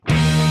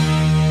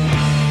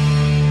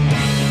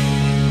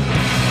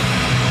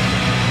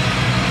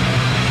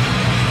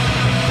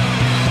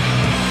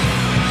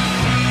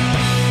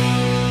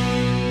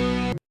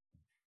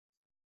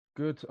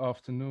Good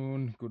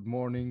afternoon, good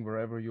morning,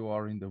 wherever you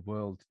are in the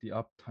world. The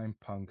Uptime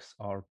Punks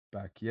are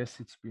back. Yes,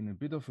 it's been a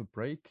bit of a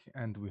break,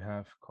 and we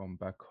have come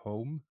back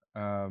home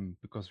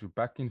because we're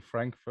back in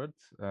Frankfurt,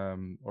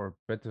 or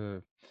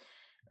better,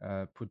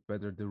 put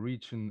better, the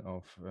region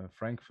of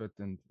Frankfurt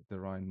and the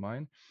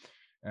Rhine-Main.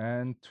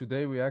 And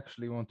today we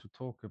actually want to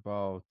talk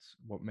about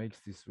what makes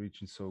this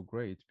region so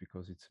great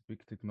because it's a big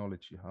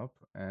technology hub.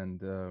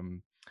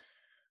 And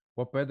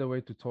what better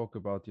way to talk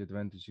about the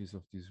advantages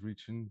of this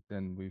region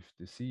than with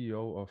the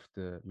CEO of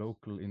the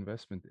local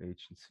investment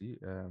agency?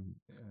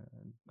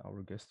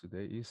 Our guest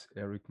today is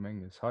Eric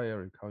Menges. Hi,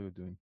 Eric. How are you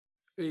doing?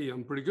 Hey,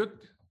 I'm pretty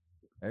good.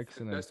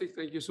 Excellent. Fantastic.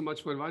 Thank you so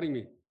much for inviting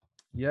me.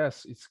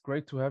 Yes, it's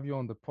great to have you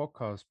on the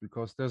podcast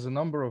because there's a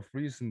number of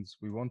reasons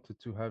we wanted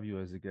to have you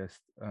as a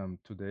guest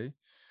today.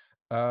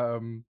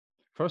 Um,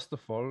 First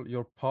of all,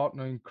 your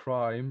partner in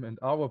crime and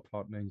our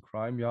partner in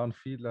crime, Jan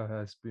Fiedler,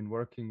 has been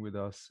working with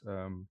us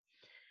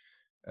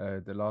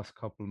the last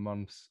couple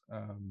months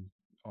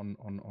on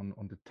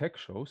the tech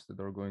shows that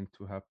are going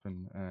to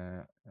happen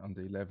on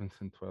the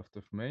 11th and 12th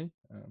of May.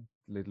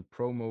 Little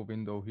promo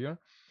window here.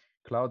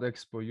 Cloud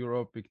Expo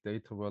Europe, Big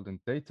Data World, and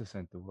Data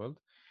Center World.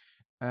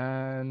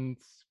 And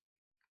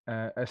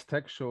as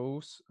tech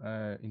shows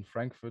in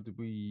Frankfurt,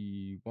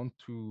 we want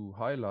to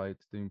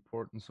highlight the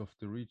importance of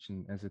the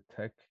region as a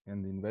tech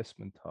and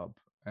investment hub.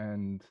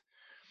 And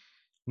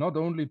not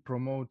only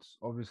promotes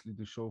obviously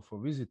the show for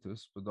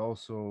visitors, but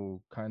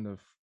also kind of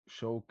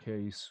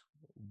showcase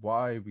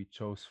why we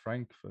chose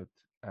Frankfurt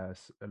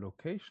as a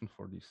location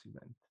for this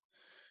event.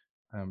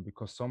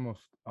 Because some of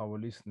our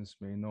listeners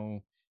may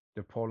know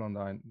that Paul and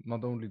I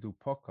not only do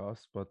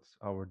podcasts, but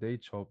our day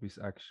job is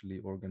actually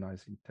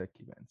organizing tech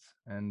events.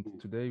 And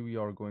today we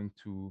are going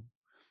to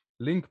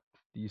link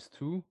these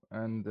two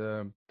and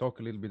talk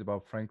a little bit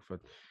about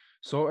Frankfurt.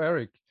 So,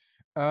 Eric,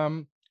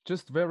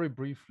 just very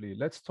briefly,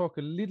 let's talk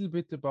a little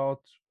bit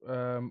about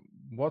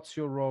what's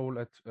your role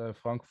at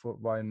Frankfurt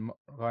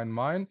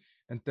Rhein-Main,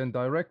 and then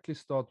directly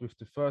start with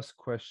the first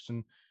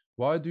question.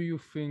 Why do you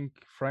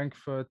think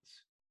Frankfurt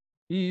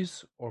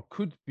is or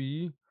could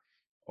be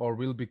or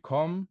will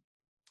become,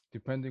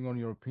 depending on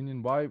your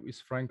opinion, why is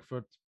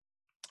Frankfurt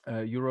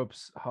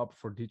Europe's hub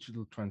for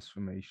digital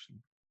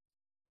transformation?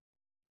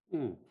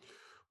 Hmm.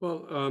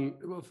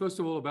 Well, first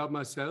of all, about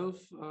myself,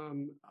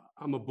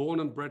 I'm a born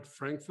and bred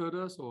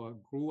Frankfurter, so I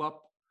grew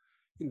up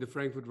in the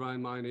Frankfurt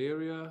Rhine-Main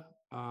area,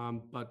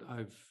 but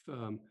I've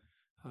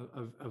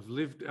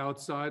lived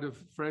outside of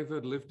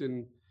Frankfurt, lived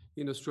in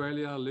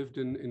Australia, lived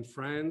in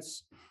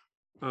France,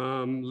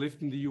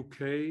 lived in the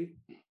UK,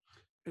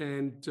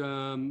 and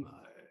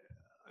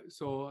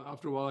so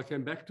after a while I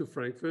came back to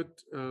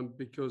Frankfurt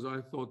because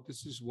I thought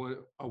this is where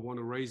I want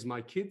to raise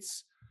my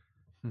kids.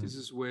 This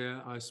is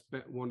where I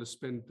want to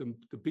spend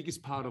the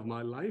biggest part of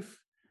my life.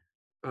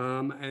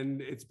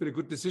 And it's been a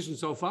good decision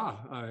so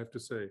far, I have to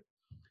say.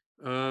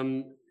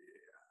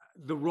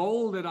 The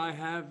role that I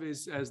have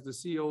is as the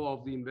CEO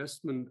of the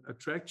Investment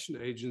Attraction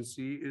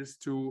Agency is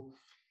to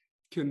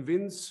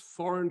convince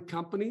foreign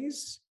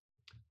companies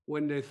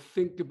when they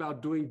think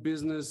about doing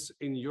business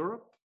in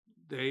Europe,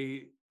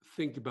 they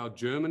think about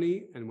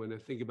Germany. And when they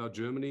think about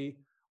Germany,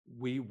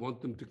 we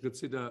want them to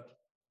consider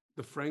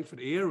the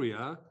Frankfurt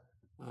area,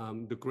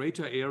 the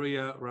greater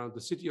area around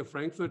the city of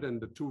Frankfurt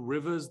and the two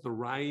rivers, the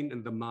Rhine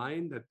and the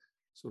Main, that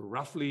sort of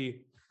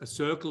roughly a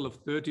circle of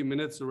 30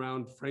 minutes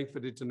around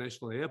Frankfurt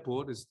International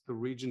Airport is the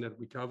region that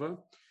we cover.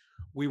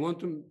 We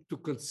want them to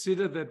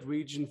consider that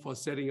region for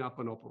setting up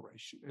an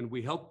operation. And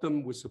we help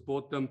them, we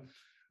support them,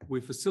 we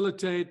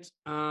facilitate,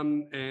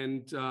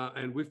 and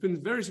we've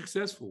been very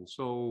successful.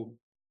 So,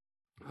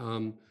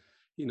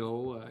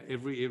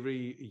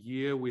 every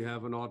year we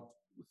have about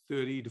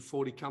 30 to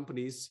 40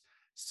 companies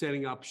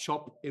setting up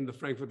shop in the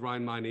Frankfurt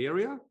Rhine-Main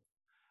area.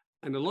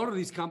 And a lot of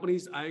these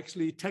companies are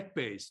actually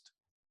tech-based.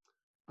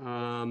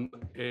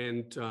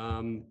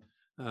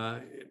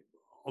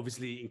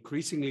 Obviously,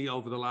 increasingly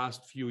over the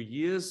last few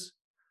years,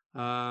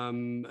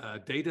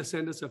 data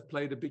centers have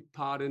played a big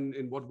part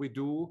in what we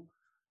do.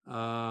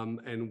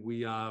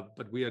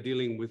 But we are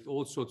dealing with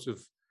all sorts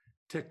of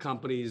tech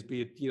companies,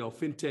 be it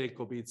fintech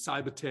or be it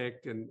cyber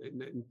tech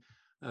and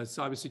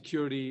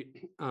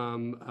cybersecurity.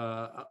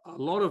 A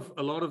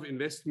lot of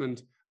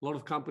investment, a lot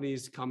of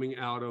companies coming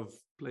out of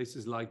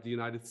places like the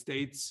United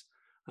States,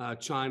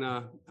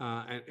 China,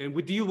 and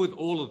we deal with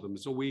all of them.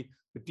 So we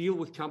deal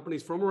with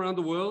companies from around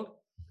the world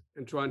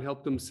and try and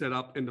help them set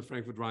up in the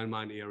Frankfurt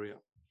Rhine-Main area.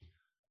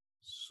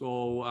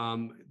 So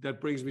that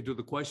brings me to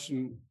the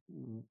question: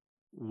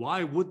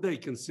 why would they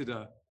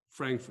consider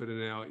Frankfurt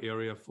in our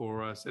area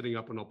for setting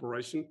up an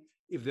operation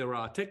if there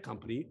are a tech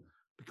company?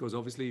 Because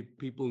obviously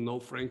people know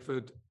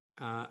Frankfurt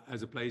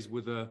as a place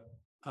with a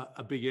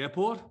big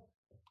airport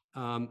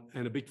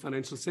and a big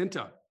financial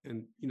center.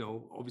 And,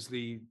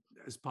 obviously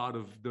as part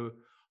of the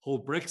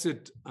whole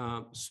Brexit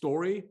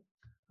story,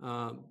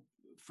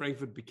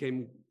 Frankfurt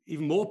became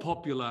even more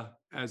popular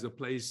as a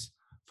place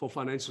for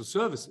financial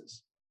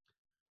services.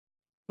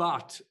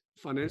 But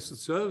financial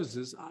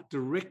services are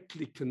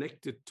directly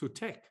connected to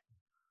tech.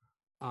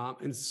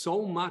 And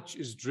so much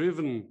is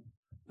driven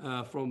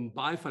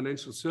by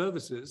financial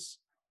services.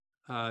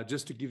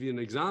 Just to give you an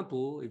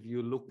example, if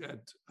you look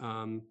at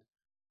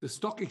the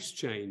stock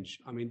exchange,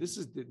 I mean, this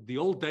is the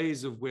old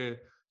days of where,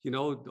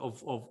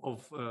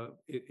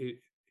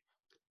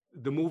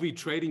 the movie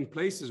Trading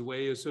Places, where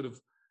you're sort of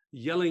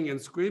yelling and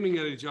screaming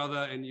at each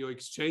other and you're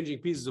exchanging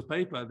pieces of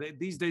paper.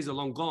 These days are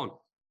long gone.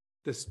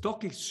 The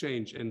stock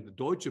exchange and the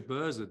Deutsche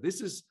Börse, this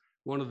is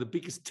one of the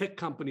biggest tech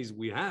companies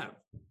we have.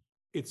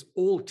 It's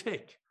all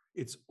tech,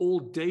 it's all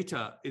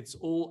data, it's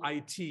all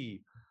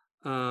IT.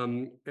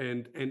 And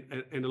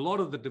a lot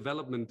of the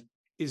development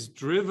is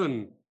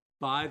driven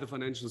by the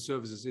financial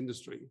services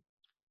industry,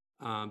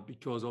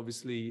 because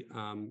obviously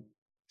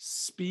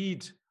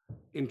speed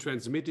in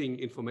transmitting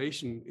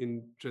information,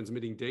 in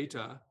transmitting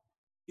data,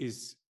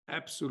 is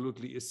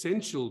absolutely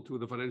essential to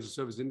the financial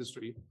service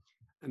industry.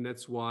 And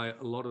that's why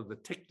a lot of the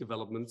tech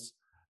developments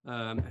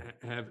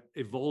have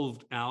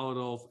evolved out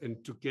of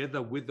and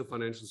together with the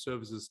financial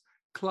services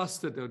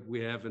cluster that we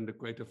have in the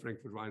greater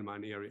Frankfurt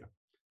Rhine-Main area.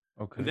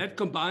 Okay. And that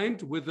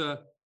combined with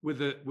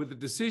a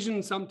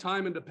decision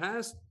sometime in the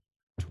past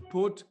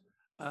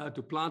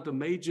to plant a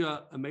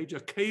major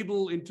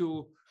cable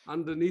into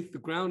underneath the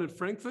ground in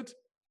Frankfurt,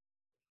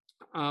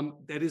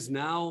 that is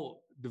now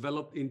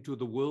developed into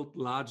the world's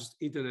largest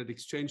internet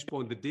exchange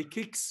point, the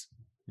DKIX.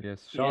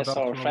 Yes, shout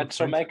out to friend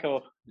from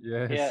Echo.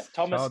 Yes, yeah,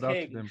 Thomas shout out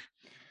King. to them.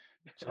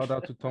 Shout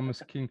out to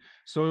Thomas King.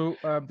 So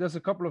there's a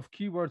couple of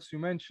keywords you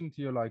mentioned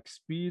here, like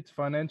speed,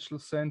 financial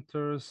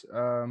centers,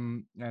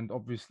 and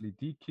obviously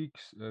DKIX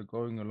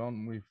going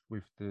along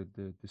with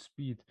the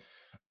speed.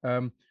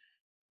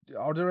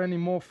 Are there any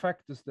more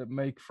factors that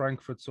make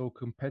Frankfurt so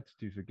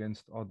competitive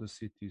against other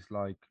cities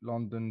like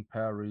London,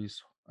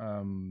 Paris?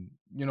 I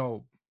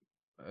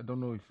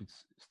don't know if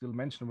it's still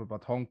mentionable,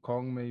 but Hong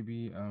Kong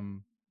maybe,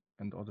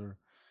 and other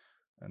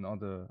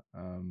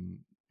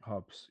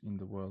hubs in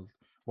the world.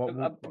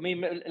 I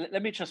mean,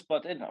 let me just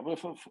butt in.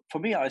 For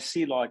me, I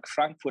see like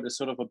Frankfurt as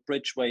sort of a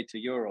bridgeway to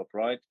Europe,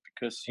 right?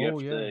 Because you have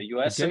the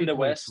US in the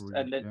West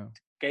and then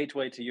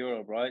gateway to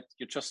Europe, right?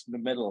 You're just in the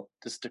middle.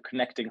 This is the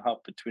connecting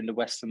hub between the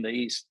West and the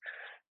East.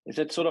 Is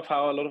that sort of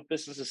how a lot of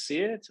businesses see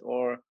it,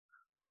 or?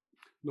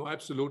 No,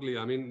 absolutely.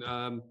 I mean,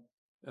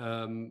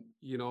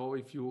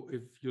 if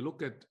you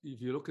look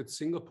at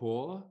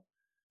Singapore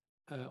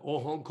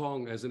or Hong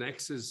Kong as an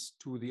access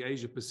to the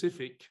Asia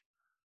Pacific,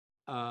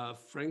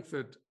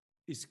 Frankfurt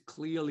is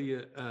clearly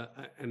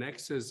an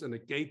access and a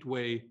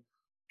gateway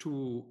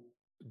to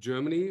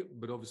Germany,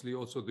 but obviously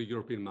also the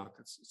European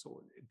markets.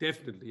 So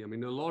definitely, I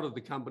mean, a lot of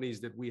the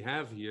companies that we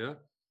have here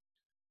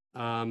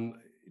are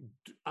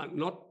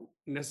not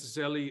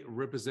necessarily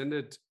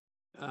representative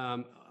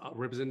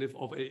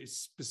of a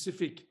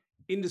specific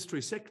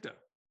industry sector.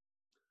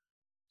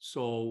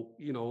 So,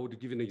 to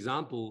give you an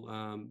example,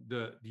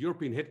 the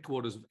European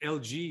headquarters of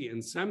LG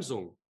and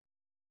Samsung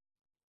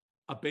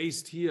are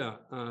based here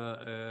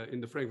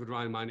in the Frankfurt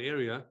Rhine-Main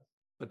area,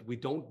 but we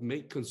don't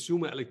make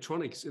consumer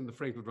electronics in the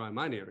Frankfurt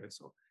Rhine-Main area.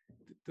 So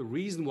the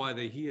reason why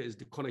they're here is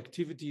the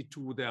connectivity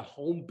to their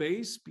home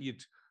base, be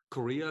it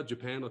Korea,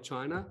 Japan, or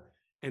China,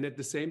 and at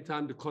the same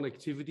time, the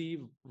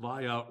connectivity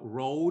via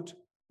road,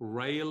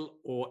 rail,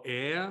 or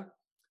air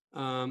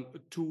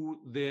to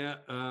their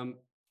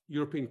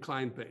European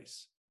client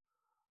base.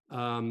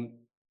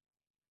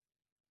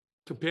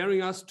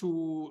 Comparing us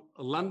to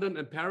London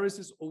and Paris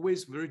is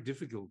always very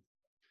difficult,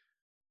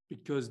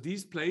 because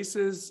these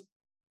places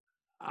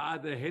are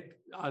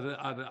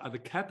the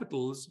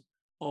capitals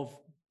of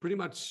pretty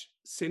much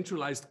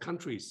centralized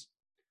countries,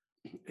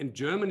 and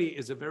Germany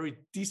is a very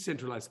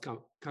decentralized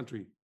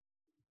country.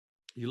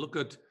 You look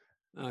at,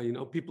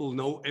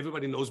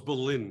 everybody knows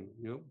Berlin.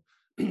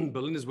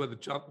 Berlin is where the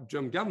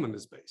German government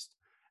is based.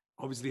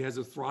 Obviously, has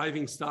a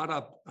thriving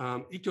startup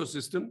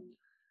ecosystem,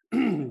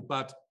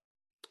 but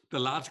the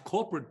large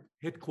corporate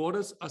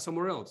headquarters are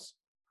somewhere else.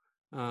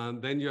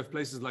 Then you have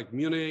places like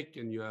Munich,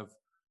 and you have,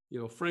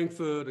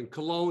 Frankfurt and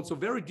Cologne, so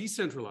very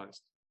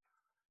decentralized.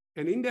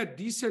 And in that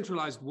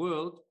decentralized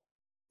world,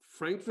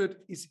 Frankfurt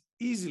is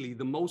easily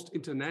the most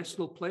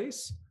international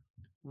place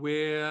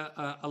where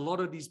a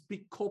lot of these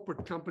big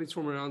corporate companies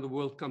from around the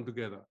world come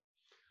together.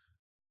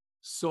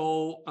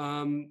 So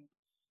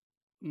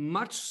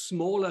much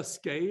smaller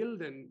scale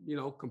than,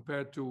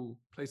 compared to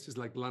places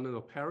like London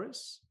or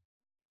Paris.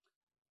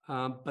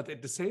 But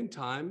at the same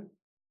time,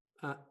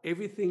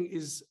 everything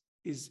is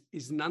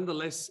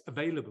nonetheless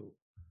available,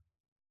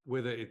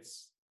 whether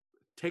it's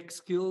tech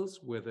skills,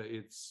 whether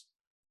it's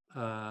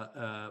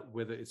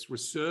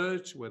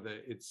research, whether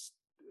it's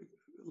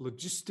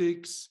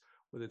logistics,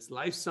 whether it's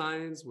life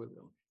science, whether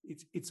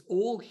it's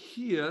all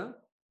here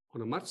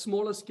on a much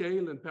smaller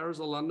scale than Paris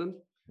or London,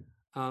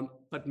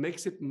 but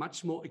makes it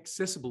much more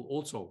accessible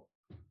also.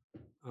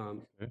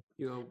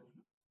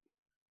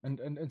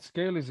 And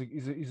scale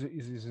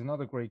is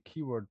another great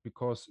keyword,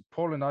 because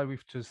Paul and I,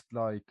 we've just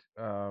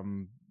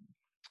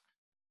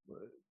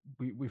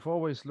we've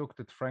always looked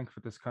at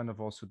Frankfurt as kind of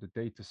also the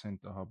data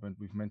center hub, and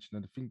we've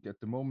mentioned that I think at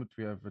the moment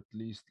we have at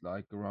least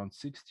like around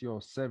 60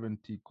 or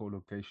 70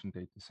 co-location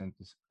data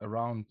centers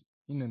around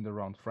in and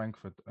around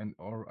Frankfurt, and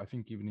or I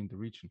think even in the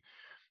region.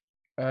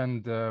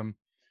 And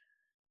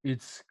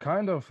it's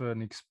kind of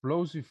an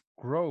explosive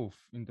growth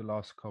in the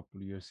last couple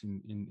of years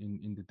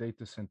in the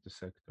data center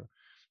sector,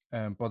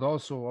 but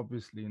also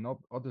obviously in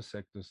other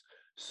sectors.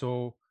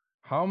 So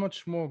how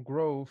much more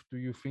growth do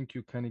you think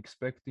you can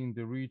expect in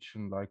the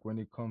region, like when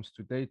it comes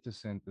to data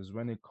centers,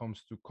 when it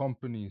comes to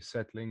companies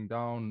settling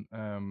down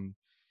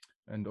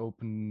and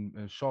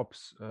open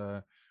shops,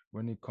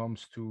 when it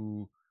comes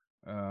to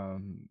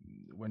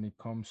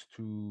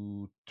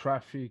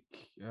traffic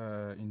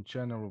in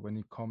general, when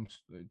it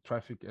comes to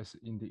traffic as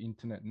in the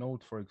internet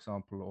node, for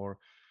example, or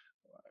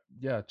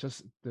yeah,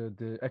 just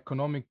the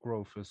economic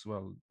growth as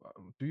well.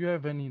 Do you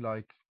have any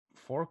like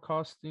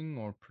forecasting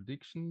or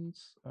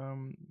predictions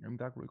in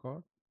that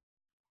regard?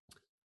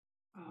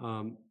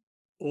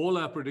 All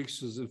our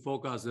predictions and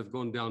forecasts have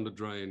gone down the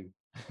drain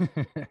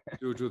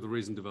due to the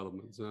recent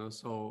developments.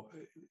 So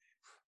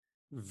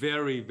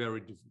very, very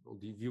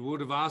difficult. If you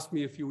would have asked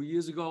me a few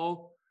years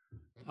ago,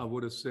 I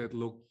would have said,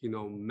 look,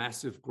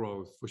 massive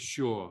growth for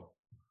sure.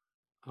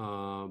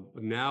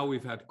 But now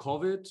we've had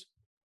COVID.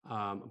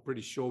 I'm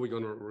pretty sure we're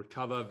going to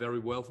recover very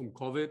well from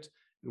COVID,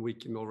 and we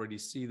can already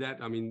see that.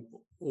 I mean,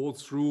 all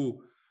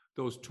through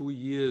those 2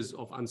 years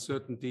of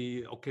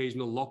uncertainty,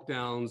 occasional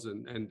lockdowns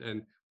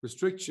and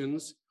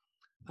restrictions,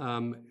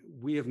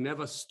 we have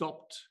never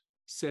stopped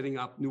setting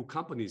up new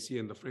companies here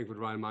in the Frankfurt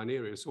Rhine-Main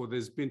area. So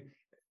there's been,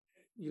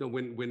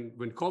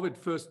 when COVID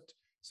first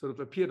sort of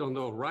appeared on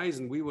the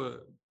horizon, we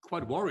were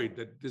quite worried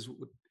that this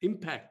would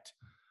impact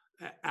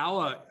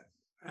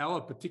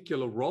our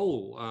particular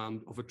role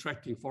of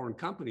attracting foreign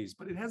companies,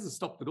 but it hasn't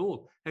stopped at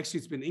all. Actually,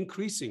 it's been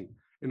increasing.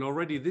 And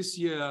already this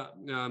year,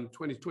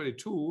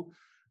 2022,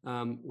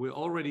 we're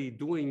already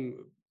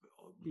doing,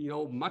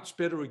 much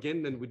better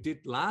again than we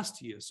did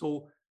last year.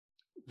 So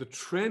the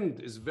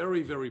trend is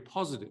very, very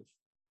positive.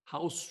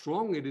 How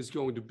strong it is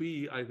going to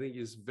be, I think,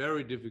 is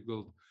very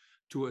difficult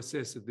to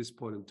assess at this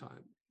point in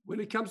time. When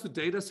it comes to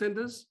data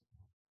centers,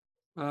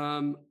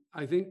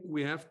 I think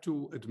we have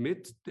to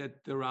admit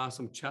that there are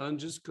some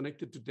challenges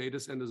connected to data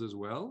centers as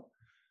well.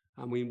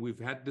 I mean, we've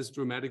had this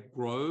dramatic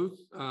growth,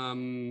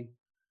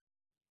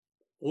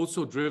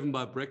 also driven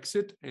by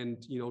Brexit and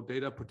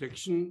data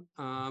protection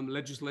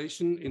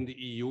legislation in the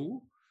EU.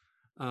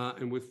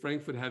 And with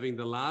Frankfurt having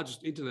the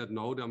largest internet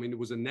node, I mean, it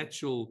was the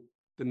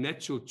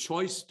natural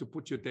choice to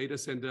put your data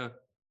center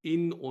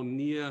in or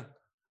near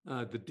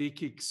the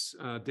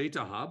DKIX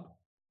data hub.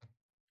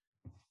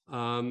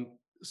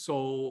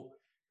 So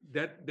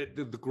that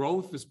the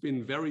growth has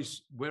been very,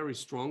 very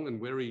strong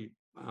and very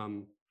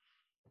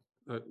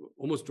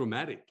almost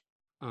dramatic.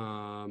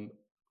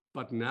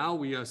 But now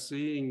we are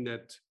seeing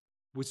that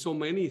with so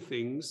many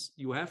things,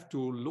 you have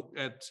to look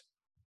at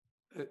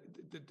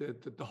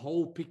the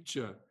whole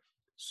picture.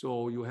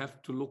 So you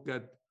have to look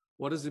at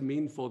what does it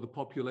mean for the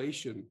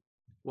population?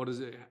 What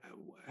is it?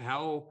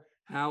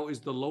 How is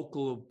the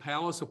local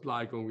power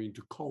supply going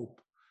to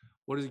cope?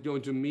 What is it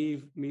going to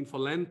mean for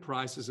land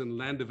prices and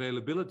land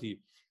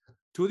availability?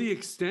 To the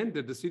extent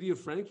that the city of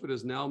Frankfurt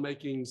is now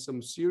making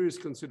some serious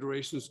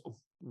considerations of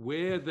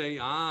where they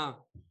are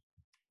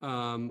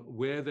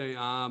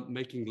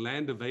making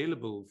land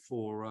available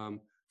for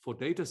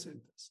data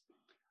centers.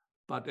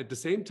 But at the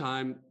same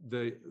time,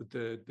 the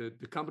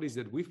companies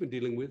that we've been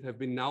dealing with have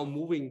been now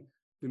moving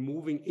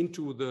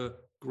into the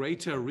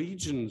greater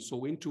region,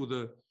 so into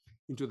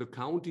the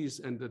counties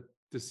and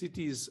the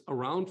cities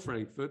around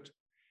Frankfurt.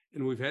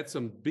 And we've had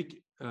some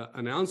big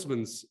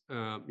announcements,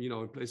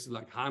 in places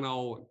like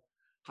Hanau and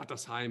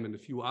Hattersheim and a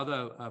few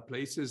other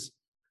places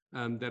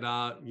that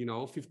are,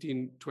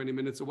 15, 20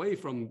 minutes away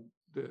from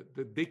the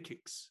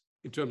DKIX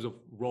in terms of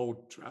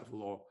road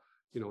travel or,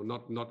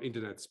 not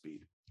internet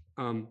speed.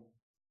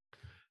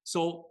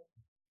 So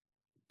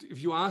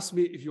if you ask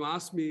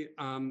me,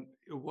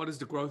 what is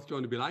the growth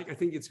going to be like? I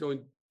think it's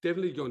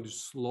definitely going to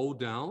slow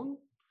down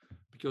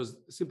because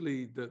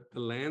simply the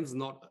land's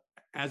not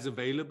as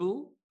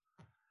available.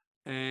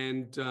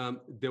 And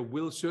there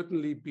will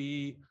certainly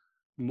be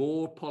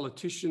more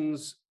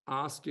politicians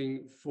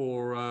asking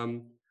for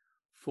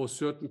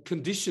certain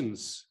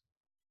conditions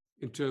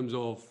in terms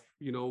of,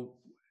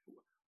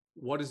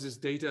 what is this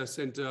data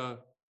center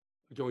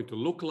going to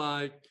look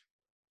like?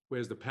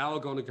 Where's the power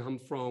going to come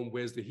from?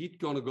 Where's the heat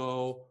going to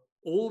go?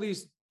 All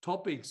these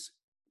topics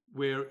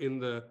where in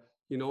the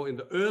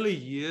early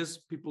years,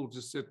 people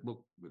just said,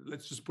 well,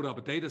 let's just put up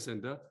a data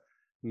center.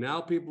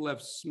 Now people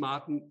have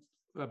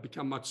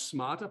become much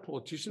smarter.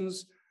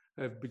 Politicians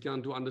have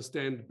begun to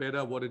understand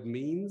better what it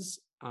means.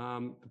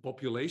 The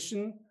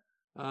population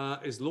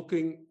is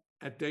looking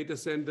at data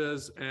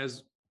centers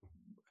as,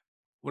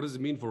 what does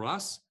it mean for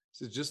us?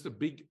 Is it just a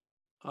big,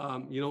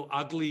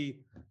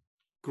 ugly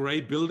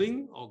gray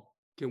building, or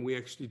can we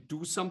actually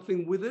do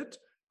something with it?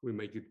 Can we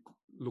make it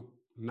look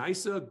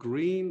nicer,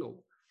 green? Or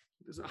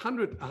there's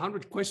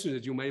 100 questions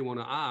that you may want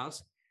to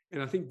ask.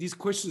 And I think these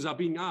questions are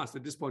being asked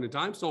at this point in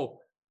time. So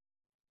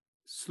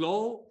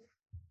slower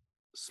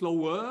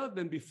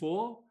than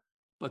before,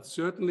 but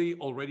certainly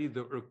already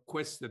the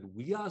requests that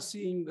we are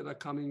seeing that are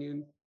coming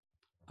in,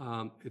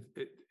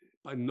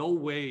 by no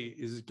way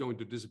is it going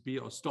to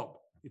disappear or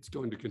stop. It's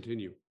going to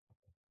continue.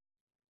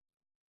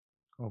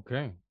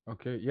 Okay.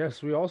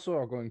 Yes, we also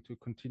are going to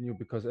continue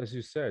because, as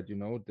you said,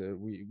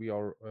 we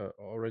are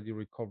already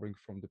recovering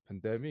from the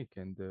pandemic,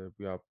 and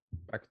we are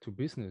back to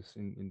business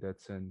in that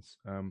sense.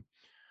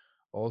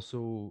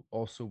 Also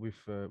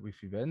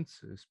with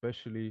events,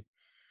 especially.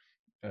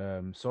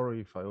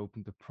 Sorry if I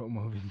opened the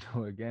promo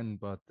window again,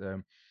 but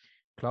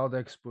Cloud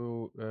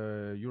Expo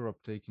Europe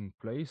taking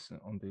place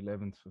on the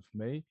 11th of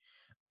May.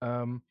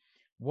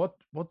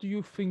 What do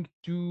you think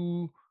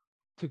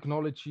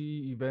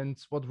technology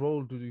events, what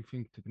role do you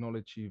think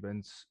technology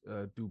events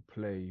do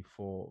play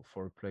for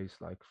a place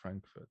like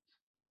Frankfurt?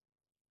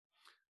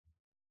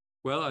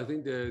 Well, I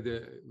think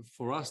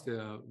for us, they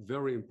are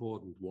very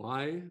important.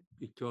 Why?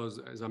 Because,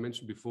 as I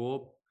mentioned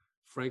before,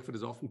 Frankfurt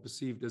is often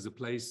perceived as a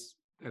place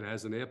that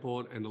has an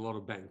airport and a lot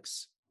of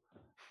banks.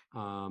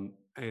 And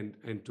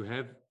to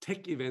have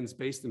tech events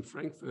based in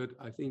Frankfurt,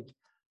 I think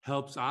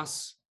helps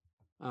us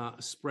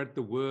spread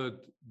the word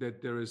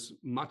that there is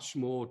much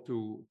more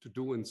to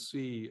do and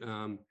see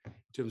in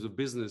terms of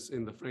business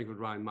in the Frankfurt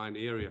Rhine-Main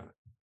area.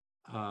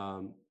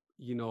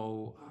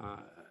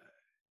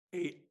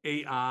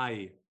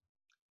 AI,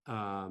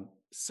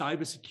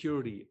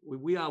 cybersecurity.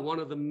 We are one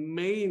of the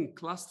main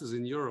clusters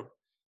in Europe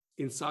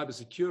in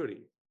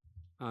cybersecurity.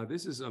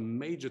 This is a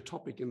major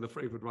topic in the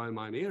Frankfurt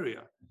Rhine-Main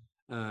area,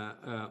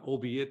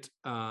 albeit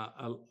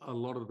a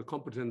lot of the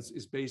competence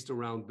is based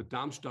around the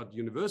Darmstadt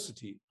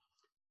University.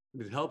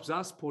 And it helps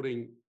us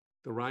putting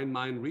the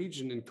Rhine-Main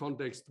region in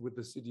context with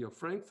the city of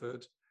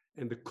Frankfurt,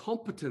 and the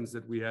competence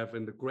that we have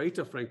in the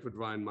greater Frankfurt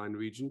Rhine-Main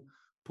region,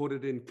 put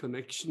it in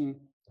connection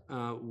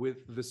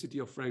with the city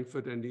of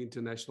Frankfurt and the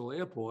international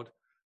airport,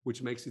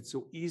 which makes it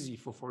so easy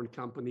for foreign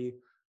company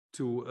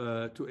to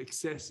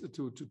access that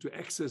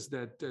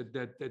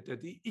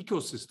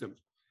ecosystem.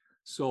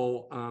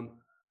 So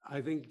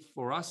I think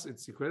for us,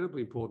 it's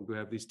incredibly important to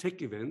have these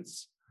tech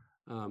events.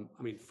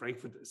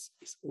 Frankfurt is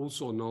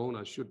also known.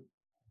 I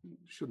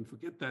shouldn't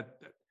forget that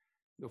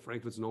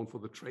Frankfurt's known for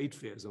the trade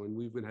fairs.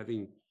 We've been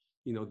having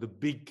the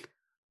big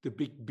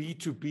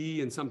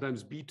B2B and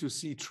sometimes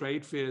B2C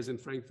trade fairs in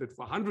Frankfurt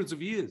for hundreds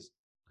of years,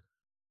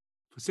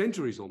 for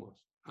centuries almost.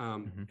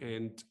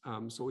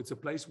 So it's a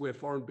place where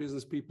foreign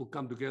business people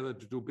come together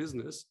to do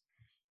business.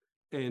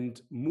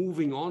 And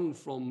moving on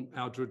from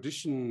our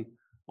tradition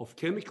of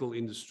chemical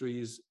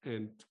industries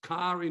and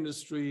car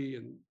industry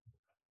and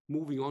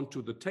moving on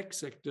to the tech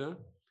sector,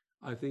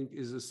 I think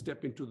is a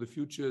step into the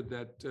future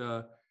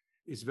that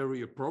is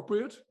very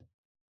appropriate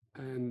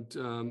and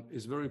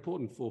is very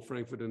important for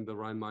Frankfurt and the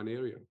Rhine-Main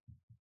area.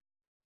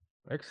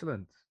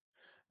 Excellent.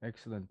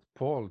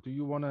 Paul, do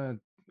you want to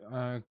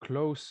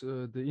close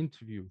the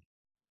interview?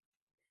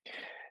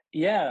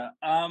 Yeah.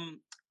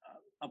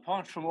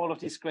 Apart from all of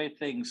these great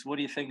things, what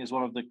do you think is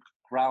one of the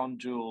crown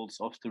jewels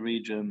of the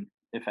region?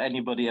 If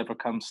anybody ever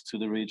comes to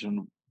the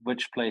region,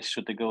 which place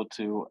should they go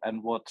to,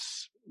 and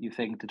what's you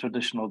think the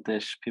traditional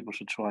dish people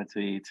should try to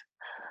eat?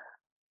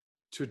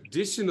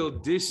 Traditional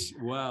dish?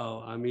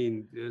 Well,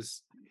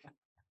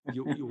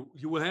 you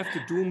will have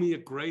to do me a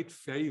great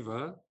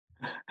favor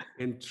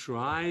and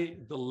try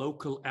the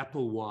local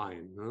apple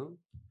wine. Huh?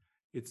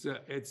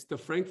 It's the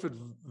Frankfurt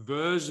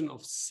version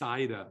of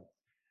cider.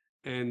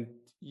 And,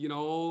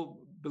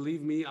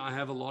 believe me, I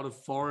have a lot of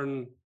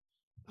foreign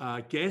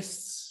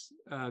guests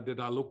that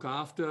I look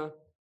after,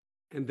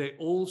 and they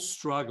all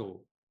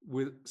struggle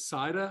with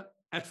cider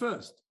at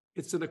first.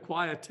 It's an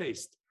acquired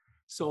taste.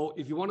 So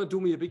if you want to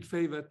do me a big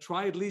favor,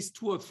 try at least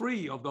 2 or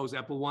 3 of those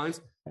apple wines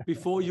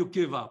before you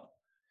give up,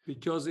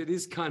 because it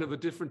is kind of a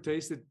different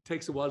taste. It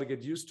takes a while to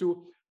get used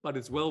to, but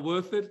it's well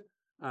worth it.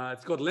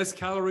 It's got less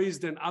calories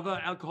than other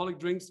alcoholic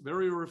drinks,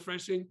 very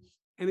refreshing.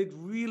 And it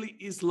really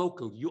is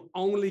local. You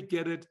only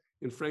get it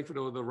in Frankfurt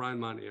or the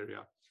Rhine-Main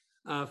area.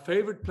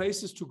 Favorite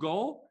places to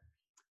go?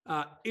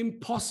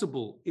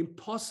 Impossible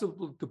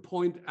to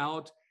point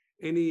out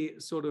any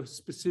sort of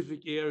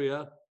specific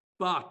area.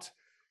 But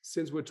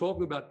since we're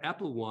talking about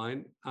apple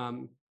wine,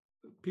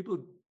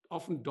 people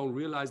often don't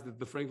realize that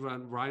the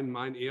Frankfurt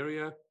Rhine-Main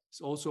area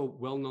is also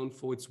well known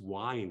for its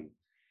wine.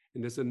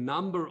 And there's a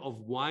number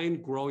of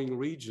wine growing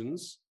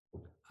regions.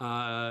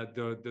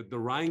 The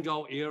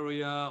Rheingau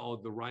area or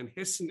the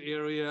Rheinhessen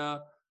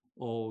area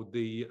or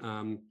a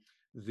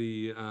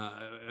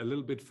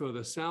little bit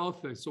further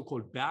south, the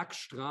so-called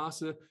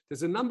Bergstraße.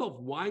 There's a number of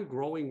wine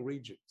growing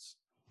regions.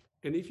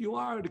 And if you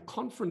are at a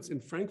conference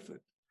in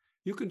Frankfurt,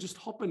 you can just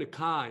hop in a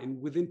car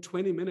and within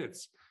 20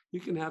 minutes, you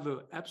can have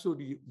an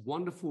absolutely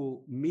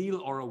wonderful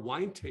meal or a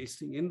wine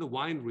tasting in the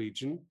wine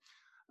region.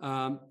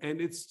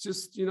 And it's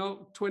just,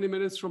 20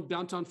 minutes from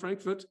downtown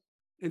Frankfurt,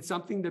 and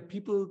something that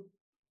people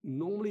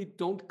normally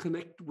don't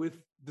connect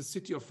with the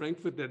city of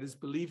Frankfurt that is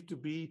believed to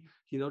be,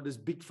 this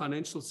big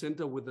financial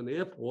center with an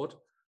airport.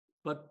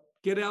 But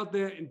get out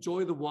there,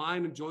 enjoy the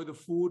wine, enjoy the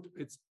food.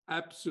 It's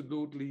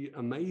absolutely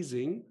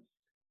amazing.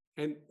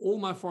 And all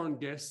my foreign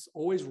guests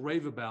always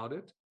rave about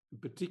it, in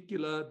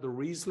particular the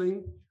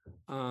Riesling.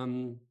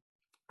 And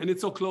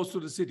it's so close to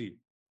the city.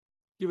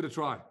 Give it a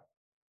try.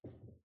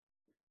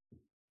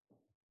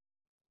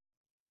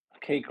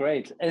 Okay,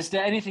 great. Is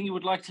there anything you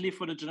would like to leave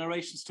for the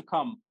generations to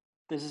come?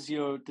 This is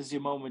your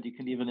moment. You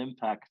can leave an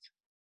impact.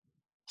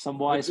 Some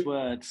wise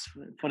words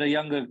for the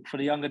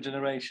younger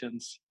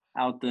generations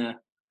out there.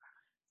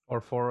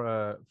 Or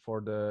for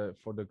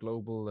the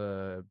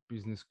global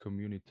business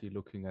community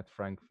looking at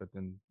Frankfurt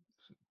and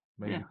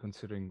maybe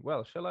considering,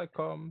 well, shall I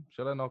come?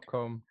 Shall I not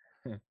come?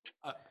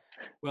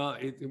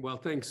 Well,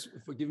 thanks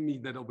for giving me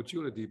that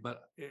opportunity.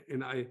 But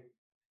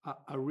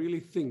I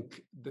really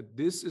think that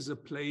this is a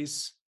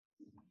place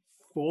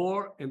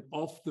for and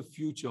of the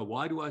future.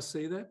 Why do I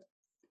say that?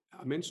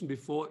 I mentioned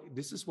before,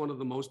 this is one of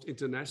the most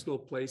international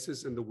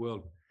places in the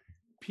world.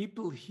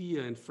 People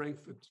here in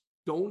Frankfurt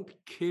don't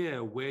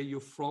care where you're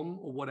from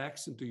or what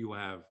accent do you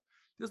have.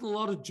 There's a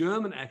lot of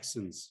German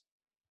accents.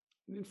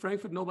 In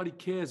Frankfurt, nobody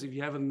cares if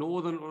you have a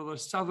northern or a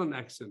southern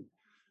accent.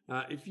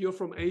 If you're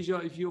from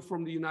Asia, if you're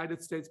from the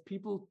United States,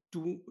 people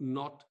do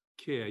not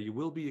care. You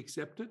will be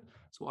accepted.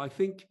 So I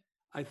think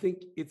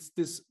it's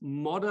this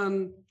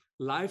modern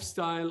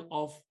lifestyle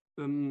of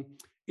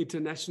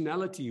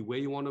internationality, where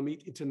you want to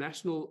meet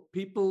international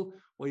people,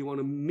 where you want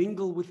to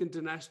mingle with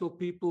international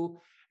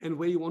people, and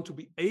where you want to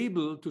be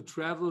able to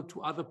travel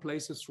to other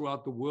places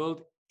throughout the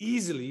world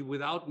easily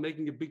without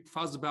making a big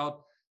fuss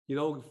about,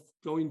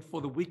 going for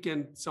the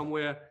weekend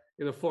somewhere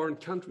in a foreign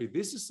country.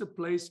 This is a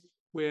place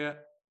where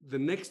the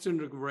next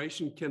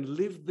generation can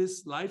live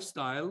this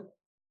lifestyle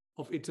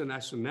of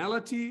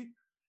internationality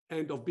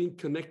and of being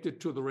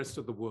connected to the rest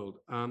of the world.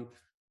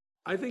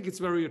 I think it's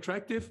very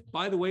attractive.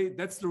 By the way,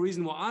 that's the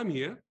reason why I'm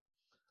here,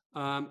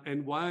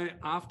 and why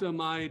after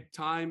my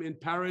time in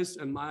Paris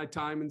and my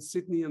time in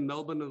Sydney and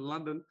Melbourne and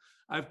London,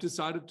 I've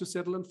decided to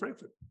settle in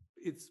Frankfurt.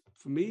 It's,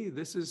 for me,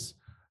 this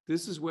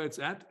is where it's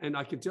at. And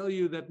I can tell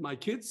you that my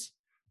kids,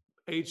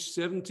 age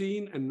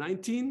 17 and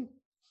 19,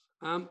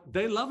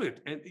 they love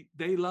it. And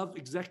they love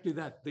exactly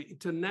that, the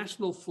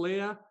international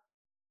flair,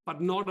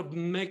 but not a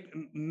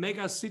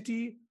mega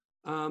city,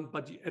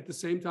 but at the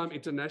same time,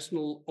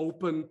 international,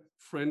 open,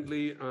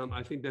 friendly.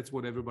 I think that's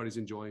what everybody's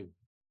enjoying.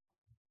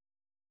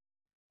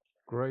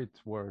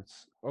 Great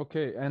words.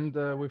 Okay, and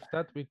with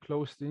that, we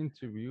close the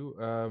interview.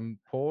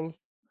 Paul?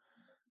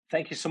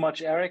 Thank you so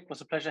much, Eric. It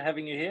was a pleasure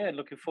having you here and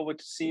looking forward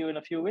to see you in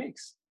a few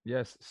weeks.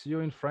 Yes, see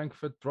you in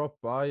Frankfurt. Drop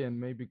by and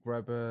maybe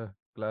grab a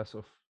glass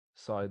of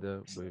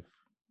cider with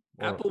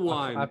apple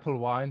wine. Apple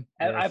wine.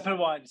 Yes. Apple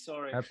wine,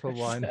 sorry. Apple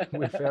wine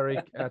with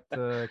Eric at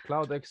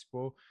Cloud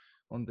Expo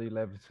on the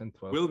 11th and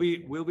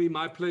 12th. Will be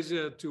my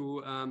pleasure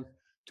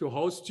to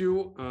host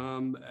you,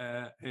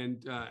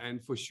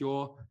 and for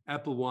sure,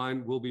 apple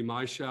wine will be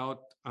my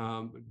shout.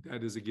 That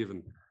is a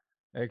given.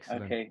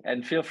 Excellent. Okay,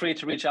 and feel free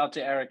to reach out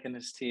to Eric and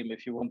his team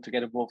if you want to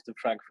get involved in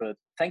Frankfurt.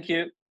 Thank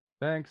you.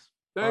 Thanks.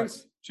 Bye.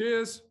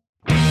 Cheers.